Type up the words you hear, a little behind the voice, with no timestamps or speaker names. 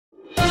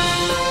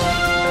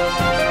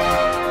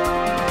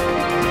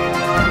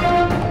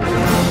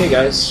Hey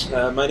guys,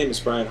 my name is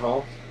Brian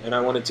Hall, and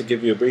I wanted to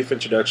give you a brief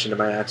introduction to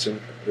my action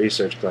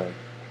research plan.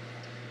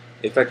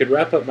 If I could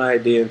wrap up my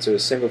idea into a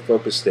single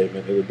focus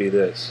statement, it would be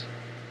this.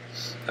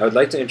 I would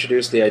like to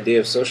introduce the idea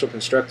of social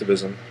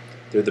constructivism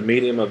through the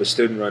medium of a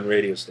student-run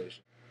radio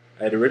station.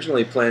 I had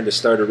originally planned to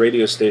start a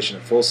radio station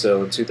at Full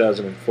Sail in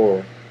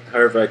 2004,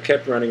 however I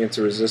kept running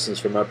into resistance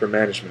from upper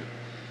management.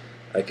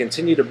 I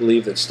continue to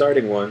believe that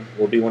starting one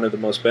will be one of the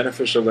most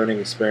beneficial learning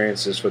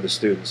experiences for the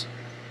students.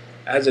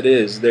 As it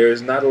is, there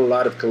is not a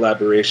lot of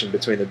collaboration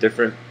between the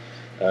different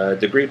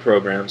degree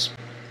programs.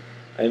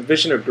 I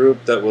envision a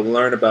group that will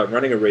learn about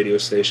running a radio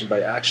station by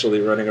actually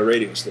running a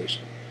radio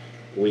station.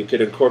 We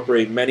could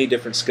incorporate many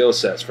different skill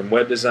sets, from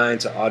web design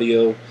to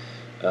audio,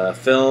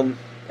 film,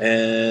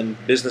 and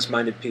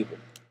business-minded people.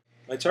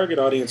 My target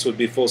audience would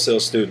be Full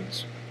Sail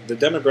students. The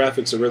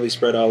demographics are really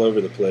spread all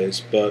over the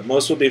place, but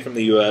most will be from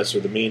the U.S.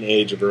 with a mean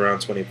age of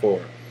around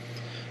 24.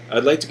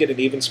 I'd like to get an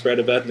even spread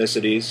of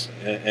ethnicities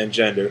and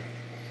gender.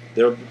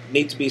 There will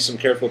need to be some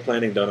careful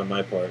planning done on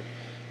my part.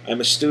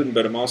 I'm a student,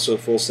 but I'm also a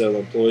Full Sail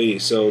employee,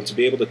 so to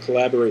be able to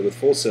collaborate with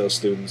Full Sail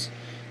students,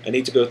 I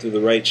need to go through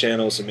the right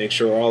channels and make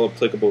sure all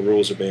applicable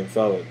rules are being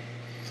followed.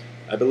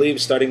 I believe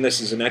starting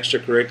this as an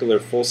extracurricular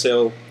Full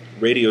Sail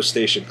radio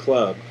station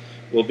club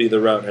will be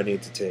the route I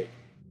need to take.